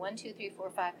paper, 1, 2, 3, 4,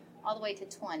 5, all the way to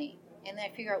 20. And then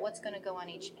I figure out what's going to go on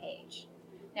each page.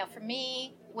 Now, for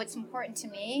me, what's important to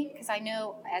me, because I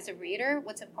know as a reader,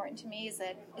 what's important to me is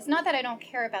that it's not that I don't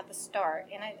care about the start.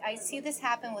 And I see this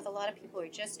happen with a lot of people who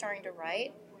are just starting to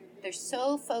write. They're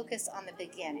so focused on the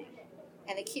beginning,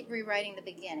 and they keep rewriting the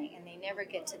beginning, and they never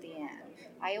get to the end.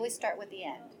 I always start with the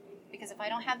end, because if I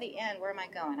don't have the end, where am I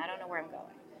going? I don't know where I'm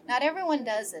going. Not everyone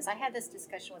does this. I had this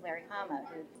discussion with Larry Hama,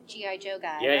 the G.I. Joe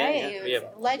guy, right? He was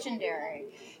legendary.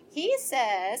 He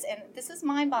says, and this is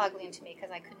mind-boggling to me because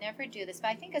I could never do this, but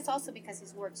I think it's also because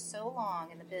he's worked so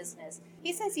long in the business.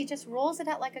 He says he just rolls it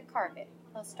out like a carpet.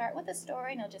 He'll start with a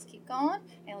story, and he'll just keep going,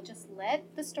 and he'll just let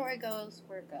the story go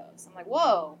where it goes. I'm like,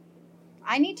 whoa,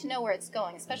 I need to know where it's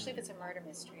going, especially if it's a murder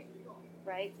mystery,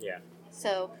 right? Yeah.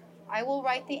 So I will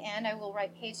write the end. I will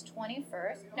write page 20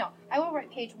 first. No, I will write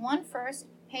page 1 first,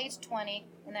 page 20,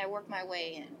 and then I work my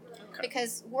way in. Okay.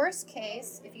 Because worst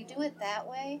case, if you do it that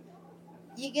way,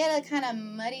 you get a kind of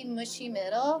muddy, mushy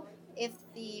middle. If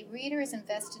the reader is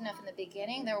invested enough in the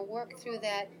beginning, they'll work through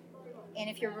that. And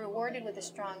if you're rewarded with a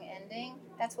strong ending,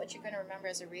 that's what you're going to remember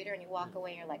as a reader, and you walk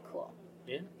away and you're like, cool.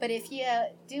 Yeah. But if you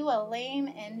do a lame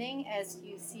ending, as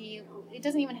you see, it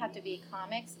doesn't even have to be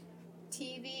comics,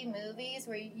 TV, movies,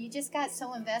 where you just got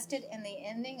so invested and the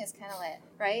ending is kind of like,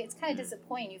 right? It's kind of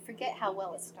disappointing. You forget how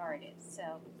well it started.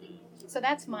 So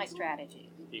that's my strategy.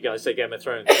 You guys say Game of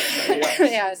Thrones.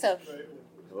 Yeah, so...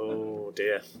 Oh,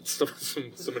 dear.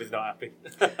 Somebody's not happy.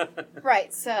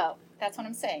 Right, so that's what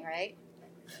I'm saying, right?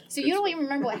 So you don't even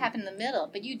remember what happened in the middle,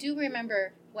 but you do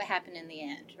remember what happened in the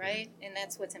end, right? And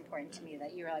that's what's important to me,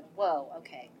 that you're like, whoa,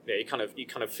 okay. Yeah, you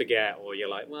kind of forget, or you're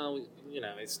like, well,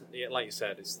 it's like you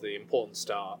said, it's the important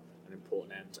start and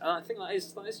important end. And I think that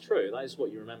is true. That is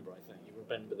what you remember. I think you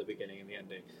remember the beginning and the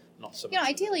ending, not so much.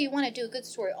 Ideally, you want to do a good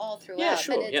story all throughout. Yeah,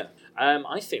 sure. But yeah.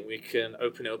 I think we can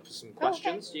open it up for some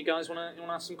questions. Okay. You guys want to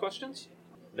ask some questions?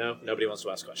 No, nobody wants to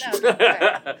ask questions. No,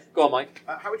 okay. Go on, Mike.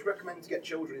 How would you recommend to get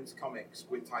children into comics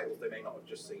with titles they may not have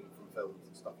just seen from films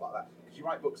and stuff like that? Because you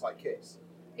write books like Kiss.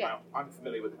 Yeah. Now, I'm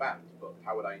familiar with the band, but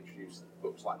how would I introduce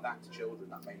books like that to children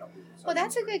that may not be so Well,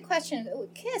 that's a into it? good question.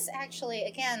 Kiss, actually,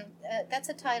 again, that's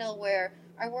a title where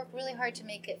I worked really hard to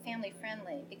make it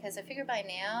family-friendly, because I figure by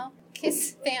now,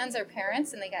 Kiss fans are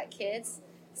parents and they got kids.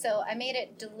 So I made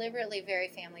it deliberately very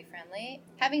family-friendly.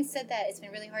 Having said that, it's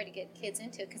been really hard to get kids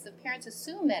into it because the parents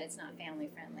assume that it's not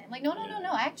family-friendly. I'm like, no.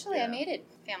 Actually, I made it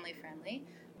family-friendly.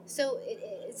 So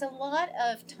it's a lot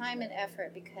of time and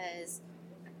effort, because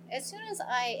as soon as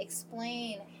I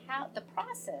explain how the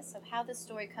process of how the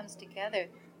story comes together,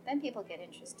 then people get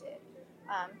interested.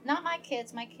 Not my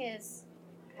kids. My kids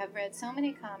have read so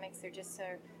many comics. They're just so...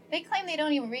 They claim they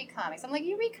don't even read comics. I'm like,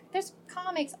 there's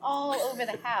comics all over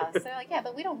the house. They're like, yeah,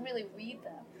 but we don't really read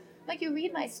them. Like, you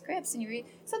read my scripts and you read...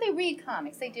 So they read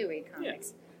comics. They do read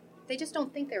comics. Yeah. They just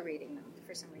don't think they're reading them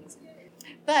for some reason.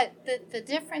 But the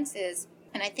difference is,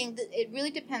 and I think that it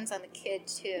really depends on the kid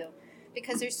too,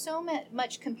 because there's so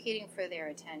much competing for their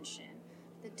attention.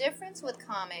 The difference with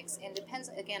comics, and depends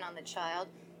again on the child,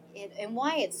 and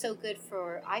why it's so good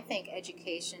for, I think,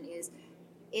 education is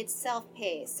it's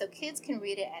self-paced. So kids can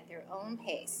read it at their own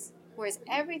pace, whereas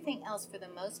everything else, for the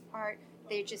most part,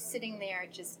 they're just sitting there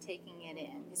just taking it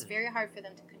in. It's very hard for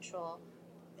them to control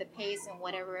the pace and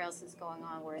whatever else is going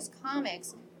on, whereas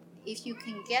comics, if you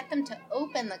can get them to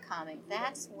open the comic,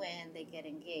 that's when they get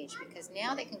engaged, because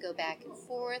now they can go back and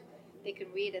forth. They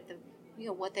can read at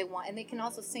what they want, and they can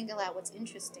also single out what's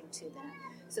interesting to them.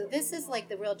 So this is like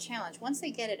the real challenge. Once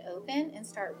they get it open and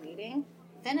start reading,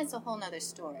 then it's a whole nother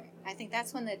story. I think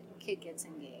that's when the kid gets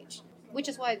engaged, which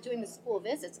is why doing the school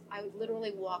visits, I would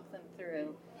literally walk them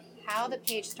through how the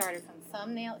page started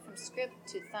from script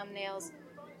to thumbnails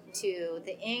to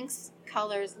the inks,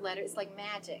 colors, letters. It's like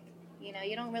magic.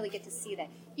 You don't really get to see that.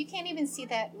 You can't even see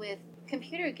that with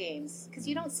computer games, because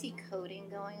you don't see coding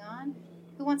going on.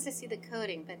 Who wants to see the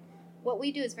coding? But what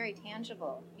we do is very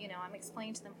tangible. I'm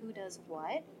explaining to them who does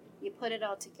what. You put it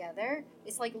all together.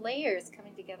 It's like layers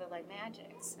coming together like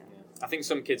magic. So. I think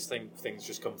some kids think things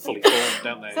just come fully formed,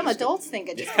 don't they? Some adults think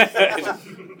it just comes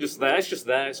just there. It's just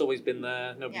there. It's always been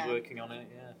there. Nobody's working on it.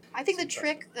 Yeah. I think the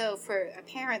trick, though, for a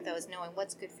parent, though, is knowing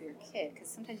what's good for your kid, because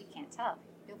sometimes you can't tell.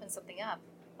 You open something up.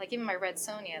 Like even my Red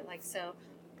Sonja, so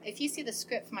if you see the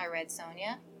script for my Red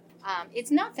Sonja,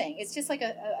 it's nothing. It's just like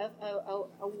a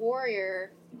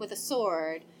warrior with a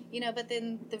sword, but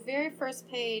then the very first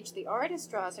page, the artist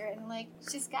draws her, and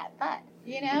she's got butt,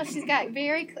 she's got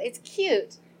it's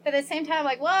cute. But at the same time,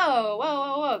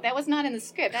 whoa, that was not in the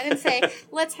script. I didn't say,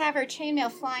 let's have her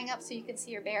chainmail flying up so you can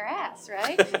see her bare ass,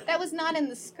 right? That was not in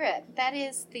the script. That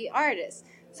is the artist.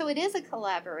 So it is a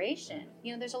collaboration.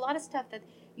 There's a lot of stuff that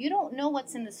you don't know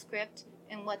what's in the script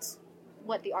and what's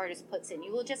what the artist puts in.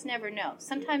 You will just never know.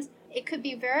 Sometimes it could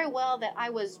be very well that I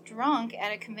was drunk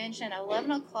at a convention at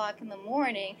 11 o'clock in the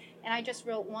morning and I just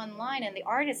wrote one line and the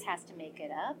artist has to make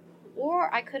it up.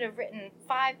 Or I could have written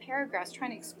 5 paragraphs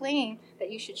trying to explain that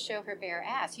you should show her bare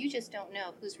ass. You just don't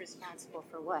know who's responsible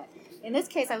for what. In this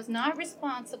case, I was not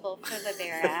responsible for the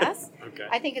bare ass. Okay.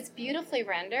 I think it's beautifully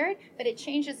rendered, but it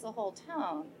changes the whole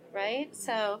tone, right?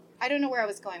 So I don't know where I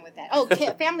was going with that. Oh,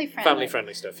 family friendly. Family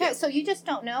friendly stuff, yeah. So you just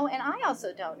don't know, and I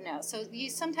also don't know. So you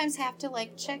sometimes have to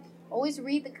check. Always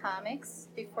read the comics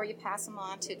before you pass them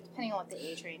on to, depending on what the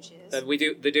age range is. And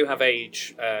they do have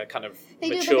age, kind of they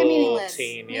mature, do, but they're meaningless.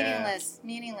 teen,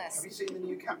 Meaningless. Have you seen the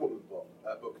new Catwoman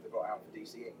book they brought out for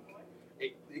DC Inc?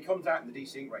 It comes out in the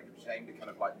DC Inc range, which is aimed at kind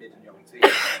of mid and young teens.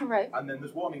 Right. And then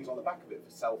there's warnings on the back of it for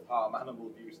self-harm, animal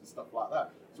abuse, and stuff like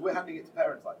that. So we're handing it to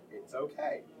parents it's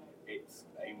okay. It's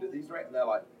aimed at these rates, and they're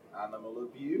like, animal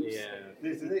abuse. Yeah.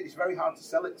 It's very hard to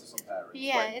sell it to some parents.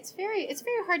 Yeah, it's very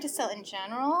hard to sell in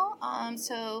general. And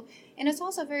it's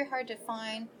also very hard to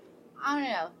find. I don't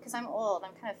know, because I'm old.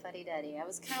 I'm kind of fuddy-duddy. I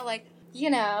was kind of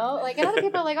and other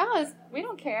people are like, oh, we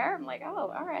don't care. I'm like,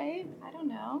 oh, all right. I don't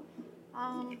know.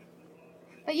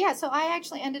 But yeah, so I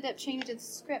actually ended up changing the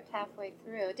script halfway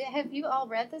through. Have you all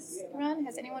read this run?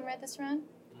 Has anyone read this run?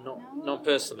 Not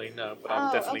personally, no, but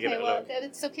I'm definitely okay, give it a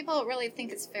look. So people really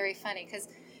think it's very funny because,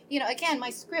 again, my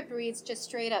script reads just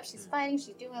straight up. She's fighting,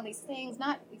 she's doing all these things,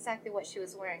 not exactly what she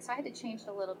was wearing. So I had to change it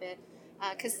a little bit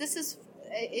because this is,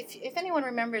 if anyone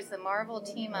remembers the Marvel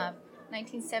team-up,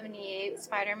 1978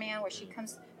 Spider-Man, where she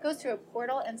goes through a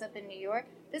portal, ends up in New York.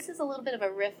 This is a little bit of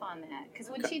a riff on that because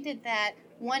when she did that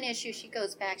one issue, she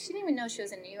goes back. She didn't even know she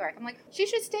was in New York. I'm like, she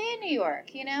should stay in New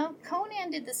York,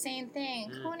 Conan did the same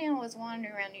thing. Conan was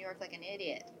wandering around New York like an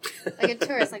idiot, like a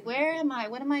tourist. Like, where am I?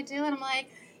 What am I doing? I'm like,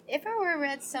 if I were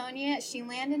Red Sonja, she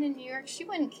landed in New York, she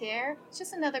wouldn't care. It's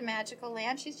just another magical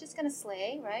land. She's just going to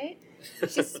slay, right?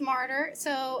 She's smarter.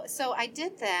 So I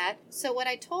did that. So what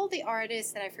I told the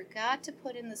artist that I forgot to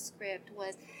put in the script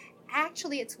was,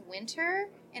 actually, it's winter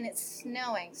and it's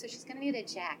snowing, so she's going to need a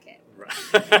jacket. Right.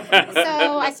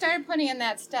 So I started putting in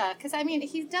that stuff because,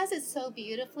 he does it so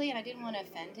beautifully, and I didn't want to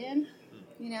offend him.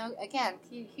 Again,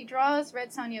 he draws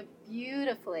Red Sonja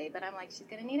beautifully, but I'm like, she's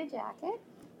going to need a jacket.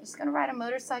 She's going to ride a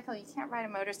motorcycle. You can't ride a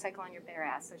motorcycle on your bare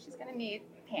ass, so she's going to need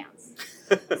pants.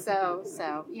 So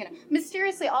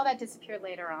mysteriously, all that disappeared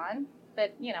later on.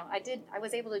 But, I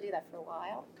was able to do that for a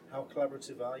while. How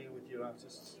collaborative are you with your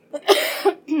artists?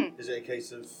 Is it a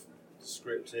case of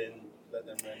script in, let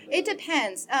them render? It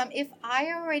depends. If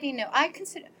I already know, I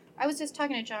was just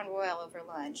talking to John Royal over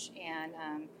lunch, and,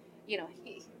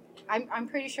 I'm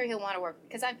pretty sure he'll want to work,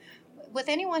 because with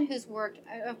anyone who's worked,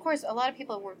 of course, a lot of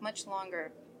people have worked much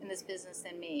longer in this business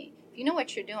than me. If you know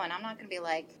what you're doing, I'm not going to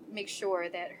be make sure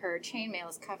that her chainmail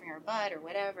is covering her butt or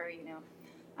whatever,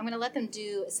 I'm going to let them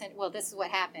do, this is what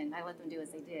happened. I let them do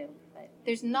as they do. But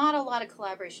there's not a lot of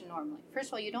collaboration normally. First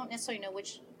of all, you don't necessarily know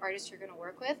which artist you're going to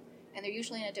work with, and they're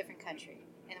usually in a different country,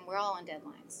 and we're all on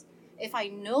deadlines. If I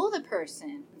know the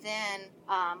person, then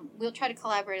we'll try to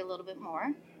collaborate a little bit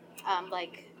more,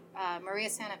 Maria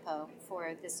Sanapo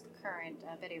for this current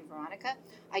Betty and Veronica.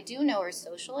 I do know her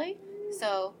socially,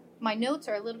 so my notes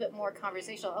are a little bit more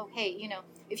conversational. Oh, hey,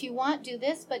 if you want, do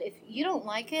this, but if you don't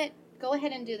like it, go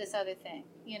ahead and do this other thing,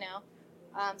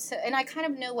 and I kind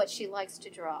of know what she likes to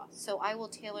draw, so I will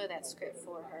tailor that script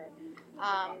for her.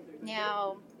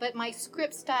 But my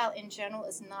script style in general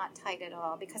is not tight at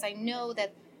all because I know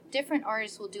that different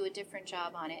artists will do a different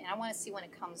job on it, and I want to see when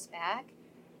it comes back.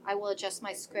 I will adjust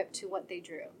my script to what they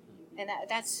drew, and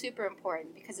that's super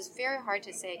important because it's very hard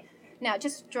to say, now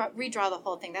just redraw the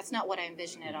whole thing. That's not what I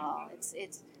envision at all.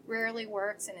 It's rarely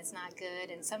works, and it's not good,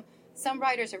 and some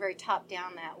writers are very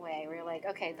top-down that way, where you're like,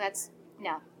 okay, that's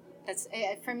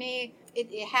for me,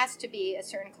 it has to be a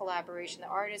certain collaboration. The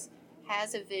artist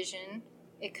has a vision.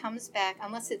 It comes back,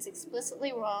 unless it's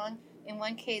explicitly wrong. In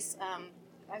one case,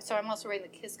 so I'm also writing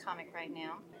the Kiss comic right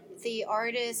now. The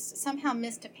artist somehow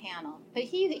missed a panel, but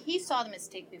he saw the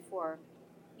mistake before,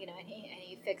 and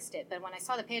he fixed it. But when I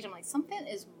saw the page, I'm like, something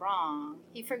is wrong.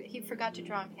 He forgot to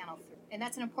draw in panel 3. And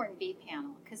that's an important beat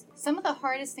panel, because some of the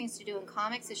hardest things to do in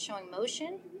comics is showing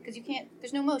motion, because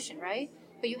there's no motion, right?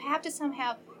 But you have to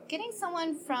somehow, getting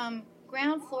someone from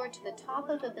ground floor to the top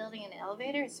of a building in an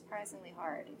elevator is surprisingly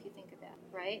hard, if you think of that,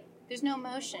 right? There's no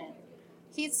motion.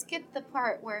 He skipped the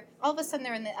part where all of a sudden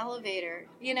they're in the elevator,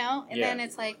 and then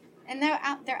it's like, and they're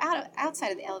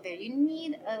outside of the elevator. You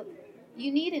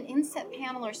need an inset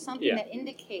panel or something that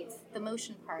indicates the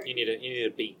motion part. You need a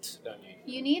beat, don't you?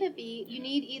 You need a beat. You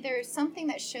need either something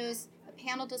that shows a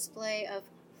panel display of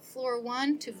floor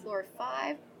 1 to floor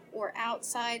 5, or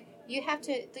outside. You have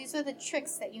to, these are the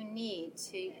tricks that you need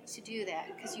to do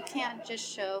that, because you can't just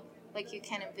show like you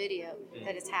can in video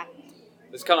that it's happening.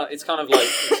 It's kind of like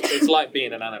it's like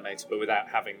being an animator, but without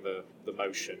having the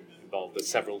motion involved. There's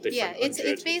several different. Yeah,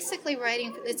 it's basically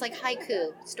writing. It's like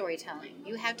haiku storytelling.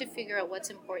 You have to figure out what's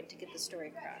important to get the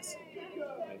story across.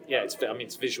 Yeah,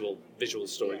 it's visual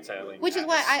storytelling, which is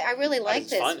why I really like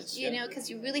this. Finest, you know, because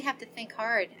you really have to think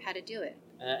hard how to do it.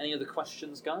 Any other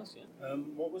questions, guys? Yeah.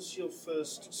 What was your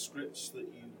first scripts that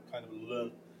you kind of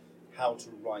learned how to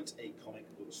write a comic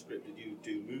book script? Did you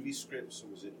do movie scripts, or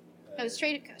was it? No,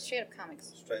 straight up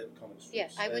comics. Straight up comics. Yeah,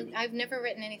 I've never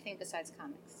written anything besides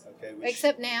comics. Okay.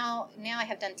 Except now I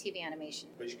have done TV animation.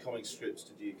 Which comic strips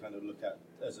did you kind of look at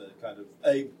as a kind of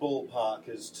a ballpark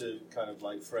as to kind of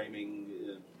like framing?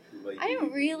 The way I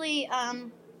didn't really,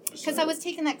 because I was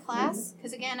taking that class.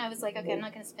 Because again, I was like, okay, I'm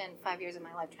not going to spend 5 years of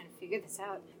my life trying to figure this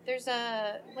out.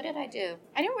 What did I do?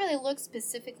 I didn't really look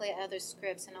specifically at other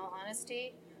scripts. In all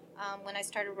honesty. When I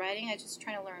started writing, I was just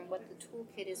trying to learn what the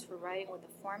toolkit is for writing, what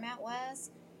the format was.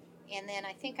 And then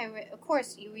I think of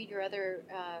course, you read your other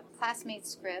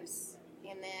classmates' scripts.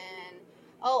 And then,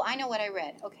 I know what I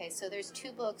read. Okay, so there's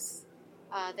 2 books.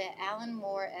 The Alan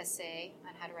Moore essay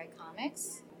on how to write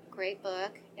comics. Great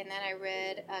book. And then I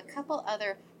read a couple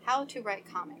other how to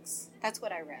write comics. That's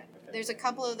what I read. There's a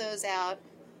couple of those out.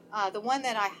 The one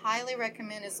that I highly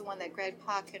recommend is the one that Greg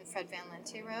Pak and Fred Van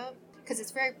Lente wrote. Because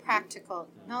it's very practical.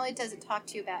 Not only does it talk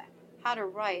to you about how to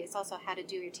write, it's also how to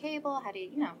do your table, how to,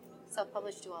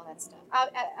 self-publish, do all that stuff. I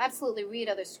absolutely read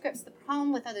other scripts. The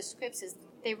problem with other scripts is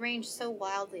they range so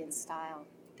wildly in style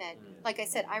that, like I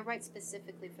said, I write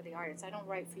specifically for the artist. I don't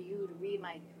write for you to read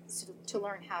to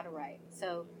learn how to write.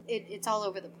 So it's all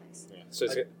over the place. Yeah. So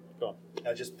go on.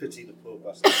 I just pity the poor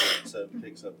bastard that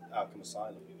picks up Arkham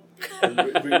Asylum. And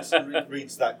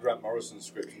reads that Grant Morrison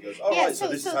script and goes, right, so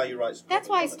this is how you write script. That's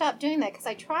why I stopped doing that, because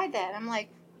I tried that. And I'm like,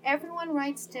 everyone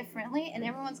writes differently, and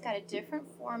everyone's got a different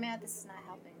format. This is not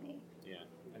helping me. Yeah,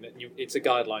 and it's a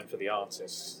guideline for the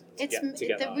artists to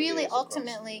get really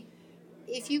ultimately,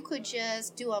 if you could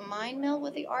just do a mind meld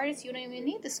with the artist, you don't even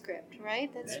need the script,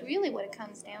 right? That's really what it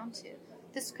comes down to.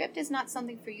 The script is not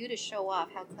something for you to show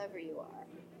off how clever you are.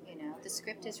 The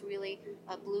script is really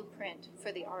a blueprint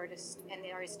for the artist and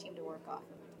the artist team to work off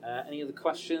of. Any other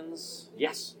questions?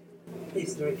 Yes.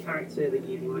 Is there a character that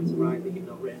you'd like to write that you've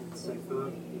not written so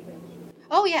far?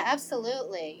 Oh yeah,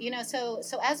 absolutely. So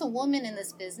as a woman in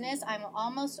this business, I'm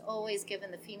almost always given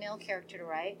the female character to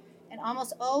write, and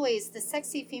almost always the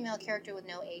sexy female character with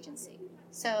no agency.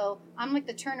 So I'm like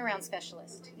the turnaround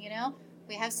specialist.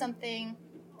 We have something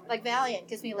like Valiant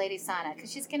gives me Lady Sana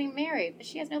because she's getting married, but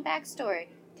she has no backstory.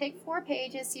 Take 4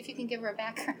 pages, see if you can give her a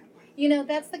background.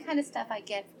 That's the kind of stuff I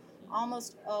get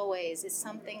almost always, is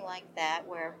something like that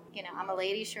where, I'm a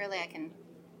lady, surely I can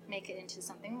make it into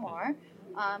something more.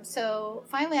 So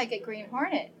finally I get Green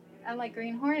Hornet. I'm like,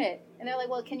 Green Hornet. And they're like,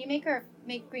 well, can you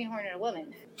make Green Hornet a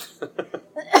woman?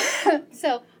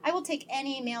 So I will take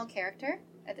any male character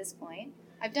at this point.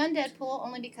 I've done Deadpool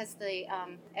only because the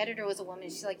editor was a woman.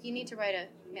 She's like, you need to write a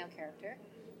male character.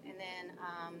 And then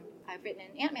I've written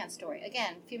an Ant-Man story.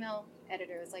 Again, female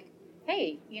editor was like,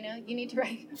 hey, you need to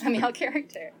write a male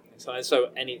character. So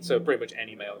pretty much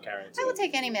any male character. I will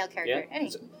take any male character. Yeah?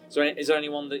 Any. So is there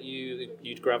anyone that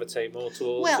you'd gravitate more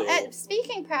towards? Well,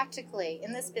 speaking practically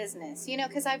in this business,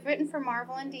 because I've written for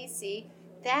Marvel and DC,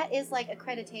 that is like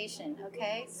accreditation,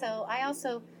 okay? So I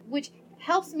also, which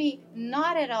helps me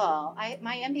not at all.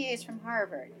 My MBA is from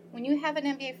Harvard. When you have an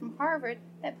MBA from Harvard,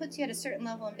 that puts you at a certain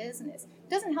level in business. It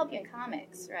doesn't help you in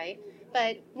comics, right?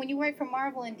 But when you write for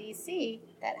Marvel and DC,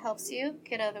 that helps you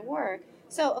get other work.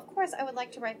 So, of course, I would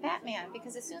like to write Batman,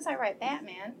 because as soon as I write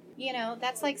Batman,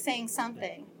 that's like saying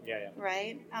something,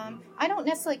 right? I don't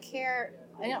necessarily care,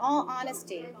 in all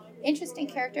honesty, interesting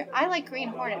character. I like Green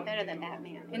Hornet better than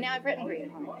Batman, and now I've written Green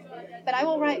Hornet. But I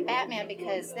will write Batman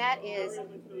because that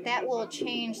will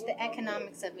change the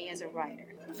economics of me as a writer.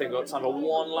 I think we've got time for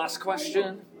one last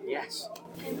question. Yes.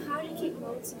 And how do you keep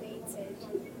motivated?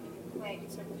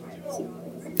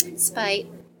 Spite.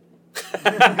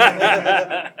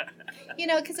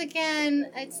 Because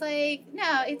again, it's like,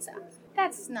 no,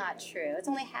 that's not true. It's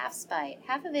only half spite.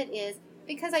 Half of it is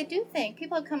because I do think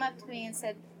people have come up to me and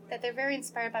said that they're very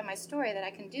inspired by my story, that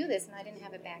I can do this, and I didn't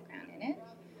have a background in it.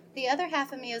 The other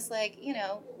half of me is like,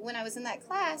 when I was in that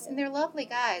class, and they're lovely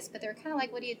guys, but they're kind of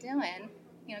like, what are you doing?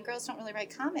 Girls don't really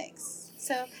write comics.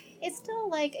 So it's still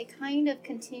like a kind of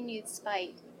continued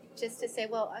spite, just to say,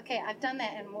 well, okay, I've done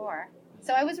that and more.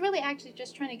 So I was really actually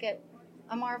just trying to get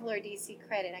a Marvel or DC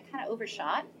credit. I kind of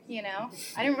overshot, I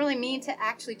didn't really mean to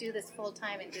actually do this full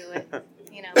time and do it, but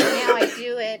now I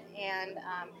do it, and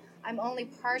I'm only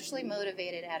partially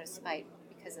motivated out of spite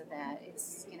because of that.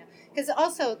 It's, because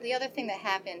also the other thing that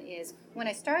happened is when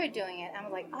I started doing it,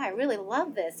 I'm like, oh, I really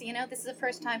love this. This is the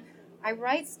first time I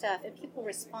write stuff and people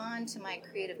respond to my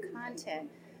creative content.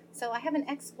 So I have an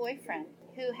ex-boyfriend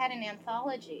who had an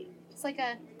anthology. It's like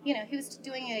he was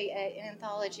doing an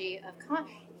anthology of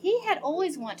he had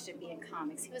always wanted to be in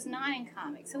comics. He was not in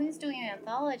comics, so he was doing an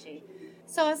anthology.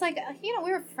 So I was like,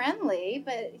 we were friendly,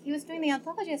 but he was doing the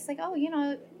anthology. I was like, oh,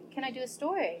 can I do a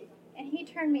story? And he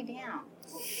turned me down.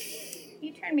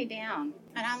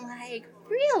 And I'm like,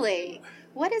 really?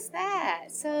 What is that?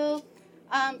 So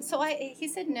he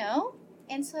said no.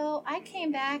 And so I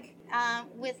came back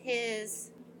with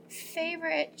his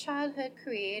favorite childhood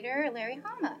creator, Larry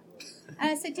Hama. And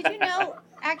I said, did you know,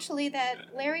 actually,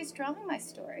 that Larry's drawing my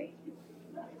story?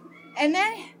 And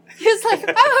then he was like,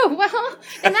 oh, well,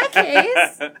 in that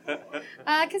case,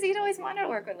 because he'd always wanted to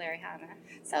work with Larry Hama.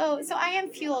 So I am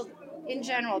fueled, in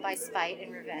general, by spite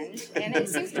and revenge, and it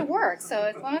seems to work. So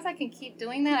as long as I can keep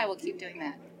doing that, I will keep doing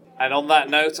that. And on that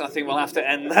note, I think we'll have to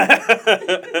end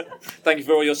there. Thank you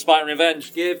for all your spite and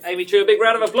revenge. Give Amy Chu a big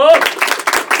round of applause.